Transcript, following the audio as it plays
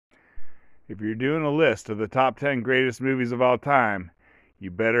If you're doing a list of the top 10 greatest movies of all time, you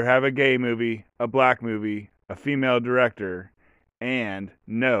better have a gay movie, a black movie, a female director, and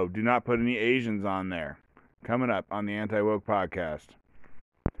no, do not put any Asians on there. Coming up on the Anti-Woke Podcast.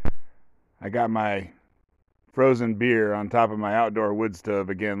 I got my frozen beer on top of my outdoor wood stove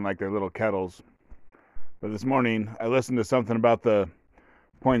again, like they're little kettles. But this morning, I listened to something about the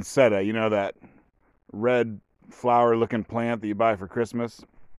poinsettia, you know, that red flower looking plant that you buy for Christmas.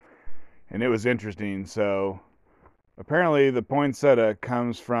 And it was interesting. So apparently the poinsettia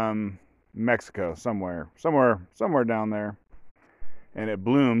comes from Mexico, somewhere down there. And it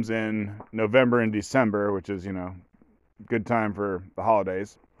blooms in November and December, which is, good time for the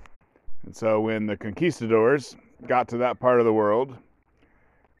holidays. And so when the conquistadors got to that part of the world,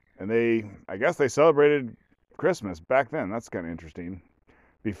 and I guess they celebrated Christmas back then. That's kind of interesting.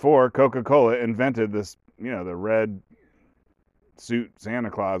 Before Coca-Cola invented this, the red suit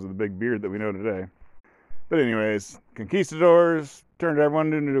Santa Claus with a big beard that we know today. But anyways, conquistadors turned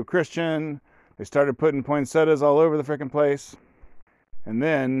everyone into a Christian. They started putting poinsettias all over the frickin' place. And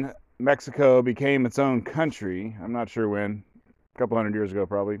then Mexico became its own country. I'm not sure when. A couple hundred years ago,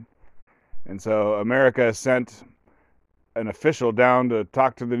 probably. And so America sent an official down to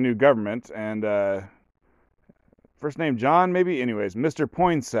talk to the new government. And first name John, maybe? Anyways, Mr.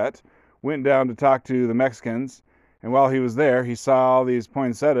 Poinsett went down to talk to the Mexicans. And while he was there, he saw all these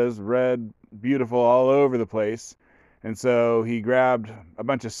poinsettias, red, beautiful, all over the place. And so he grabbed a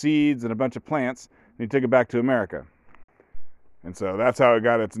bunch of seeds and a bunch of plants, and he took it back to America. And so that's how it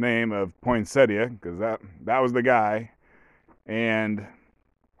got its name of poinsettia, because that was the guy. And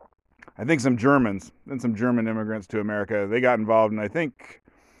I think some German immigrants to America, they got involved, and I think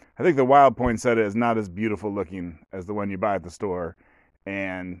the wild poinsettia is not as beautiful looking as the one you buy at the store.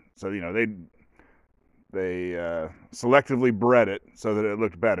 And so, they selectively bred it so that it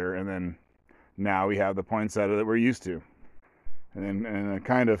looked better, and then now we have the poinsettia that we're used to. And then in a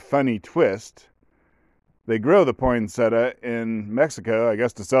kind of funny twist, they grow the poinsettia in Mexico, I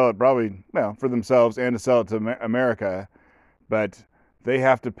guess to sell it probably, for themselves and to sell it to America, but they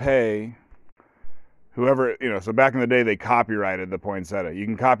have to pay whoever, so back in the day they copyrighted the poinsettia. You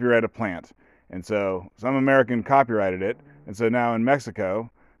can copyright a plant, and so some American copyrighted it, and so now in Mexico,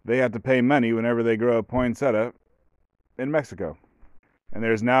 they have to pay money whenever they grow a poinsettia in Mexico. And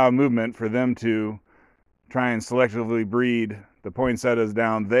there's now a movement for them to try and selectively breed the poinsettias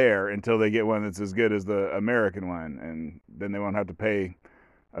down there until they get one that's as good as the American one. And then they won't have to pay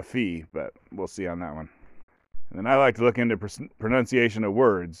a fee, but we'll see on that one. And then I like to look into pronunciation of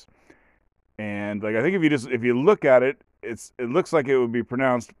words. And I think if you look at it, it looks like it would be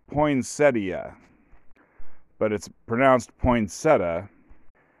pronounced poinsettia, but it's pronounced poinsettia.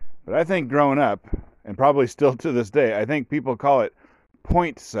 But I think growing up, and probably still to this day, I think people call it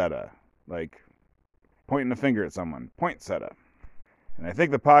poinsettia, like pointing a finger at someone, poinsettia. And I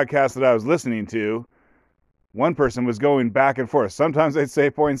think the podcast that I was listening to, one person was going back and forth. Sometimes they'd say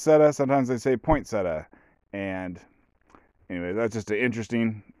poinsettia, sometimes they'd say poinsettia. And anyway, that's just an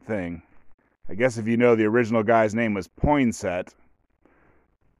interesting thing. I guess if you know the original guy's name was Poinsett,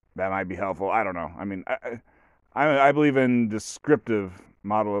 that might be helpful. I don't know. I mean, I believe in descriptive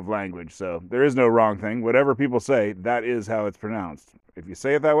model of language, so there is no wrong thing. Whatever people say, that is how it's pronounced. If you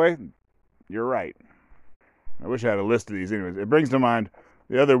say it that way, you're right. I wish I had a list of these. Anyways, it brings to mind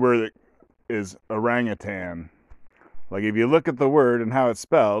the other word that is orangutan. Like if you look at the word and how it's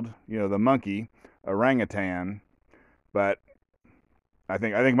spelled, the monkey, orangutan. But I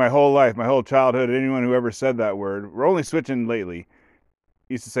think my whole life, my whole childhood, anyone who ever said that word, we're only switching lately,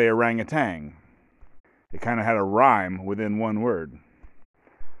 used to say orangutan. It kind of had a rhyme within one word.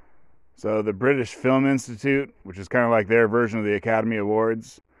 So the British Film Institute, which is kind of like their version of the Academy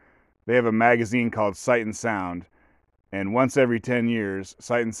Awards, they have a magazine called Sight and Sound. And once every 10 years,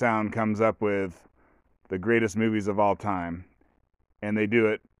 Sight and Sound comes up with the greatest movies of all time. And they do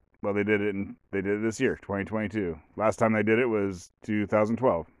it, they did it this year, 2022. Last time they did it was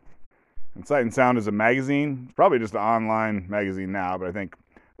 2012. And Sight and Sound is a magazine. It's probably just an online magazine now, but I think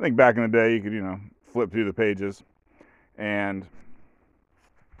back in the day you could, flip through the pages. And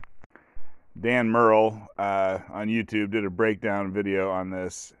Dan Murrell on YouTube did a breakdown video on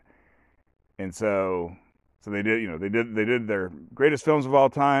this, and so they did their greatest films of all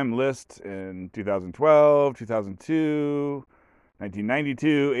time list in 2012, 2002,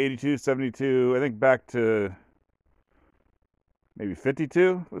 1992, 82, 72. I think back to maybe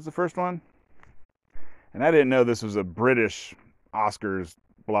 52 was the first one, and I didn't know this was a British Oscars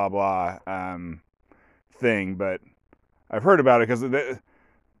blah blah thing, but I've heard about it because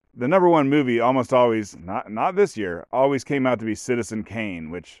the number one movie almost always, not this year, always came out to be Citizen Kane,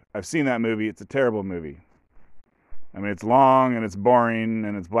 which I've seen that movie. It's a terrible movie. I mean, it's long and it's boring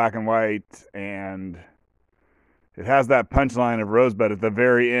and it's black and white and it has that punchline of Rosebud at the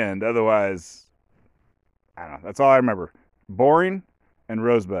very end. Otherwise, I don't know. That's all I remember. Boring and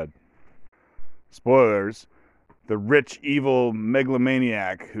Rosebud. Spoilers. The rich, evil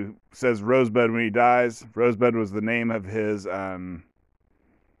megalomaniac who says Rosebud when he dies. Rosebud was the name of his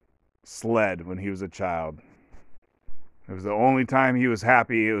sled when he was a child. It was the only time he was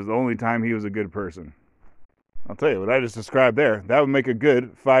happy. It was the only time he was a good person. I'll tell you, what I just described there, that would make a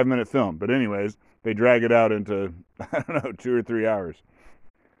good 5-minute film. But anyways, they drag it out into, I don't know, 2 or 3 hours.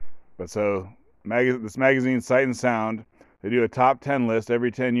 But so, this magazine, Sight and Sound, they do a top 10 list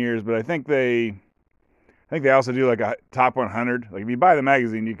every 10 years, but I think they also do like a top 100. Like if you buy the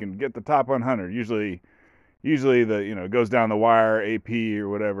magazine, you can get the top 100. Usually the, it goes down the wire, AP or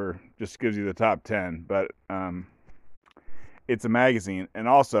whatever, just gives you the top 10. But it's a magazine. And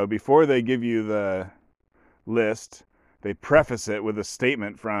also, before they give you the list, they preface it with a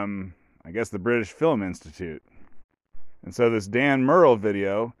statement from, I guess, the British Film Institute. And so this Dan Murrell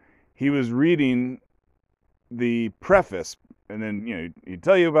video, he was reading the preface, and then he'd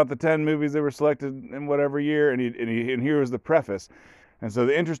tell you about the 10 movies that were selected in whatever year, and here was the preface. And so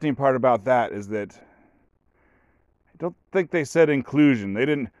the interesting part about that is that I don't think they said inclusion. They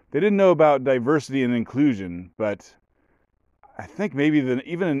didn't know about diversity and inclusion, but I think maybe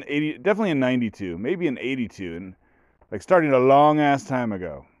even in 80, definitely in 92, maybe in 82, and like starting a long ass time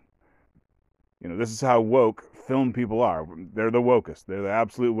ago. This is how woke film people are. They're the wokest. They're the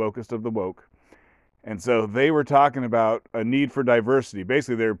absolute wokest of the woke. And so they were talking about a need for diversity.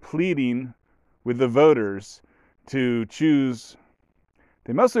 Basically, they're pleading with the voters to choose.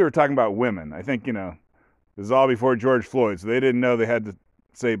 They mostly were talking about women. I think, this is all before George Floyd, so they didn't know they had to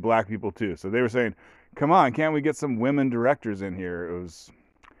say black people too. So they were saying, come on, can't we get some women directors in here? It was,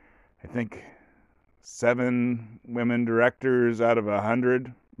 I think, 7 women directors out of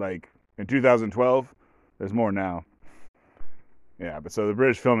 100, like in 2012. There's more now. Yeah, but so the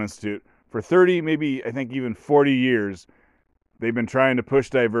British Film Institute, for 30, maybe I think even 40 years, they've been trying to push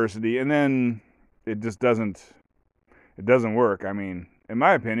diversity, and then it just doesn't work. I mean, in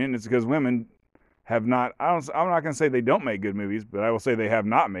my opinion, it's because women have not, I'm not going to say they don't make good movies, but I will say they have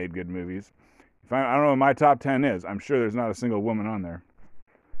not made good movies. I don't know what my top 10 is. I'm sure there's not a single woman on there.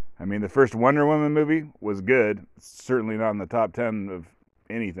 I mean, the first Wonder Woman movie was good. It's certainly not in the top 10 of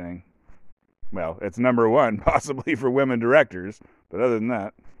anything. Well, it's number 1 possibly for women directors, but other than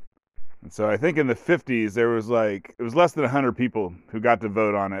that. And so I think in the 50s there was it was less than 100 people who got to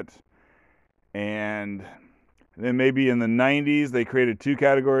vote on it. And then maybe in the 90s they created 2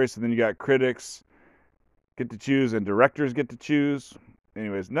 categories. So then you got critics get to choose and directors get to choose.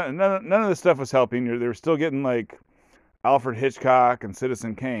 Anyways, none of this stuff was helping. They were still getting like Alfred Hitchcock and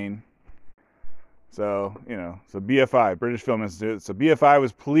Citizen Kane. So, so BFI, British Film Institute. So BFI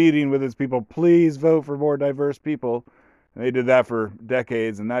was pleading with its people, please vote for more diverse people. And they did that for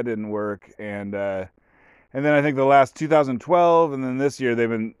decades, and that didn't work. And then I think the last 2012, and then this year, they've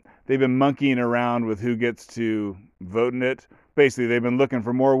been monkeying around with who gets to vote in it. Basically, they've been looking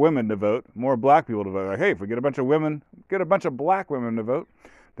for more women to vote, more black people to vote. Like, hey, if we get a bunch of black women to vote,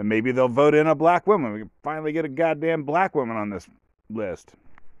 then maybe they'll vote in a black woman. We can finally get a goddamn black woman on this list.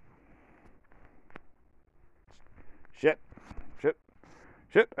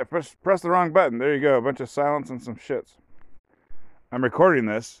 Shit, I pressed the wrong button. There you go, a bunch of silence and some shits. I'm recording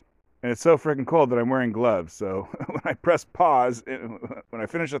this, and it's so freaking cold that I'm wearing gloves. So when I press pause, when I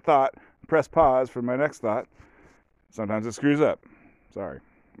finish a thought, press pause for my next thought, sometimes it screws up. Sorry.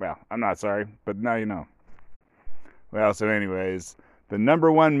 Well, I'm not sorry, but now you know. Well, so anyways, the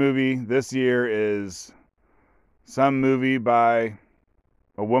number 1 movie this year is some movie by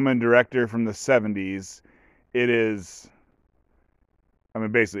a woman director from the 70s.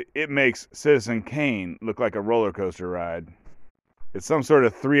 Basically, it makes Citizen Kane look like a roller coaster ride. It's some sort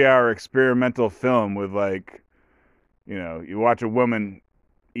of 3-hour experimental film with you watch a woman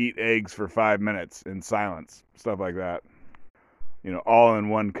eat eggs for 5 minutes in silence, stuff like that. All in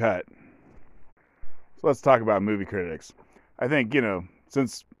one cut. So let's talk about movie critics. I think,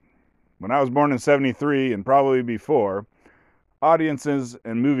 since when I was born in 73 and probably before, audiences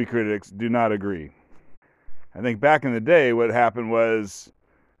and movie critics do not agree. I think back in the day, what happened was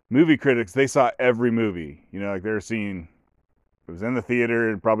movie critics, they saw every movie. Like they were seeing, it was in the theater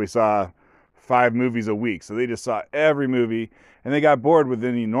and probably saw 5 movies a week. So they just saw every movie and they got bored with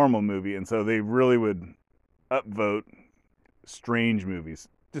any normal movie. And so they really would upvote strange movies.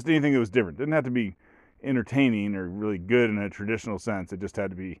 Just anything that was different. Didn't have to be, entertaining or really good in a traditional sense. It just had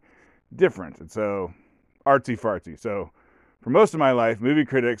to be different. And so artsy fartsy. So for most of my life, movie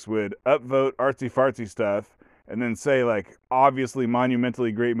critics would upvote artsy fartsy stuff and then say like obviously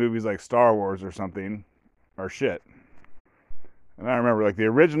monumentally great movies like Star Wars or something are shit. And I remember like the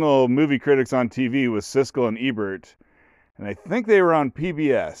original movie critics on TV was Siskel and Ebert, and I think they were on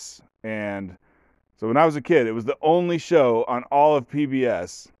PBS. And so when I was a kid, it was the only show on all of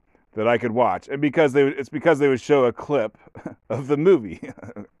PBS that I could watch. And it's because they would show a clip of the movie.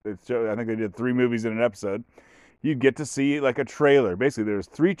 I think they did 3 movies in an episode. You'd get to see like a trailer. Basically, there's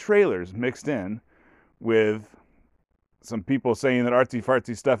 3 trailers mixed in with some people saying that artsy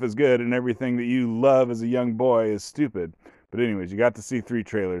fartsy stuff is good and everything that you love as a young boy is stupid. But anyways, you got to see 3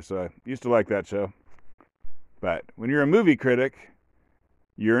 trailers, so I used to like that show. But when you're a movie critic,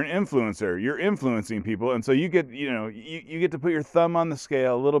 you're an influencer. You're influencing people, and so you get, you get to put your thumb on the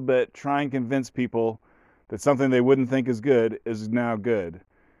scale a little bit, try and convince people that something they wouldn't think is good is now good.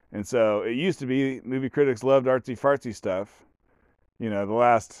 And so it used to be movie critics loved artsy fartsy stuff. The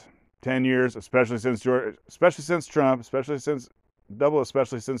last 10 years, especially since Trump, especially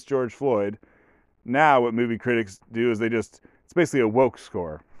since George Floyd. Now what movie critics do is it's basically a woke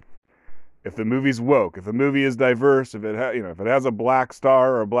score. If the movie's woke, if the movie is diverse, if it has a black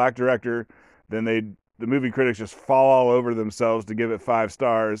star or a black director, then the movie critics just fall all over themselves to give it 5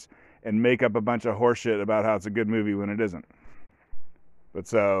 stars and make up a bunch of horseshit about how it's a good movie when it isn't. But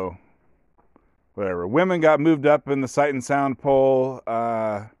so, whatever. Women got moved up in the Sight and Sound poll.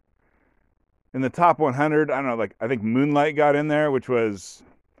 In the top 100, I don't know, I think Moonlight got in there, which was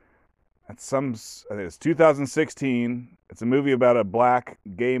I think it's 2016. It's a movie about a black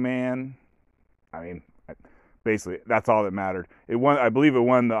gay man. I mean, basically, that's all that mattered. I believe it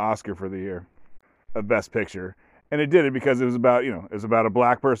won the Oscar for the year of Best Picture. And it did it because it was about a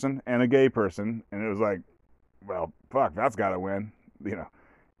black person and a gay person. And it was like, well, fuck, that's got to win.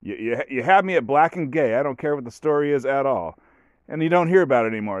 You have me at black and gay. I don't care what the story is at all. And you don't hear about it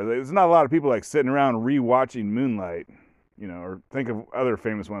anymore. There's not a lot of people sitting around rewatching Moonlight, or think of other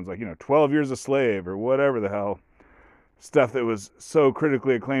famous ones like, 12 Years a Slave or whatever the hell. Stuff that was so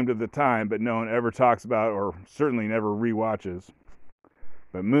critically acclaimed at the time, but no one ever talks about or certainly never rewatches.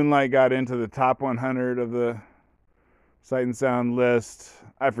 But Moonlight got into the top 100 of the Sight and Sound list.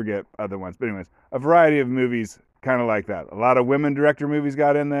 I forget other ones. But anyways, a variety of movies kind of like that. A lot of women director movies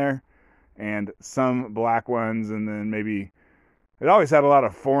got in there and some black ones. And then maybe it always had a lot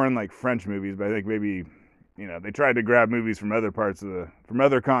of foreign French movies, but I think maybe, they tried to grab movies from other from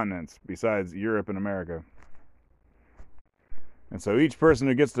other continents besides Europe and America. And so each person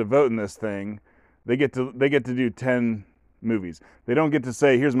who gets to vote in this thing, they get to do 10 movies. They don't get to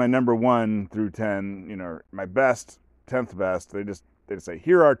say, here's my number 1 through 10, or my best, 10th best. They just say,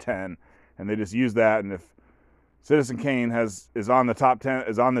 here are 10, and they just use that. And if Citizen Kane is on the top 10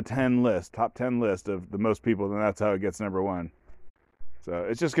 top 10 list of the most people, then that's how it gets number 1. So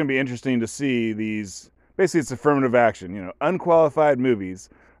it's just going to be interesting to see these. Basically, it's affirmative action. Unqualified movies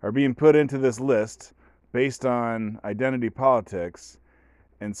are being put into this list based on identity politics.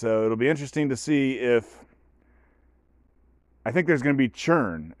 And so it'll be interesting to see if, I think there's going to be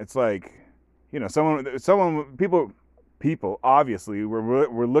churn. It's like, people obviously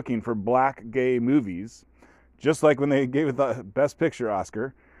were looking for black gay movies, just like when they gave it the Best Picture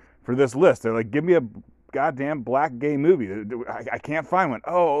Oscar for this list. They're like, give me a goddamn black gay movie. I can't find one.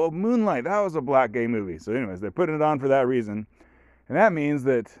 Oh, Moonlight, that was a black gay movie. So anyways, they're putting it on for that reason. And that means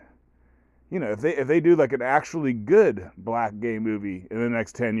that, if they do an actually good black gay movie in the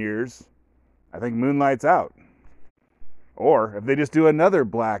next 10 years, I think Moonlight's out. Or if they just do another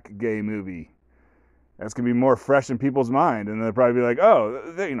black gay movie, that's going to be more fresh in people's mind. And they'll probably be like,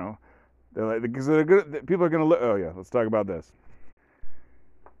 oh, they're like, because they're good, people are going to look, oh yeah, let's talk about this.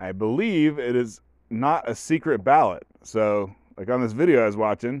 I believe it is not a secret ballot. So on this video I was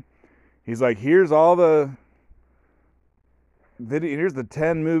watching, he's like, here's the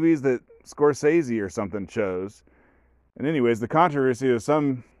 10 movies that Scorsese or something chose. And anyways, the controversy is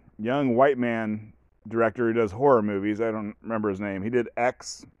some young white man director who does horror movies. I don't remember his name. He did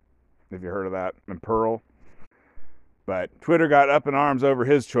X, if you heard of that, and Pearl. But Twitter got up in arms over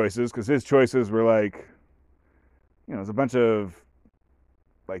his choices because his choices were it was a bunch of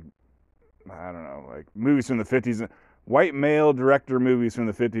movies from the 50s, white male director movies from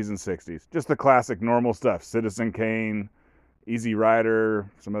the 50s and 60s. Just the classic normal stuff. Citizen Kane, Easy Rider,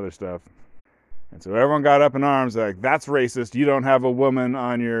 some other stuff. And so everyone got up in arms that's racist. You don't have a woman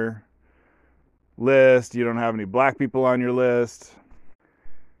on your list. You don't have any black people on your list.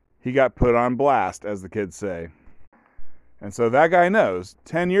 He got put on blast, as the kids say. And so that guy knows.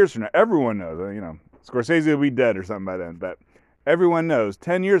 10 years from now, everyone knows. Scorsese will be dead or something by then. But everyone knows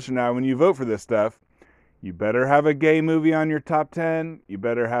 10 years from now, when you vote for this stuff, you better have a gay movie on your top 10. You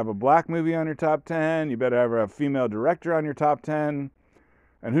better have a black movie on your top 10. You better have a female director on your top 10.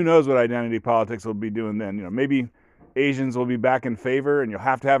 And who knows what identity politics will be doing then. Maybe Asians will be back in favor and you'll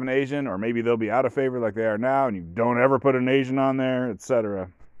have to have an Asian, or maybe they'll be out of favor like they are now and you don't ever put an Asian on there, etc.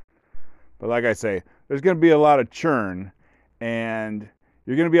 But like I say, there's going to be a lot of churn, and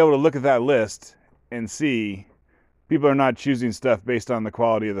you're going to be able to look at that list and see people are not choosing stuff based on the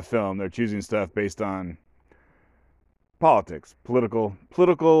quality of the film. They're choosing stuff based on politics, political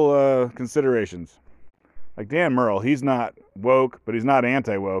considerations. Like Dan Murrell, he's not woke, but he's not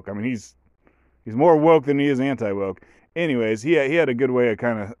anti-woke. I mean, he's more woke than he is anti-woke. Anyways, he had a good way of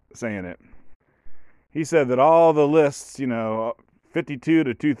kind of saying it. He said that all the lists, 52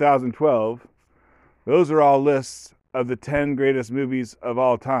 to 2012, those are all lists of the 10 greatest movies of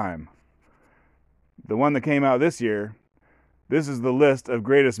all time. The one that came out this year, this is the list of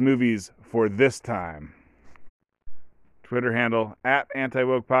greatest movies for this time. Twitter handle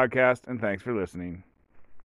 @AntiWokePodcast, and thanks for listening.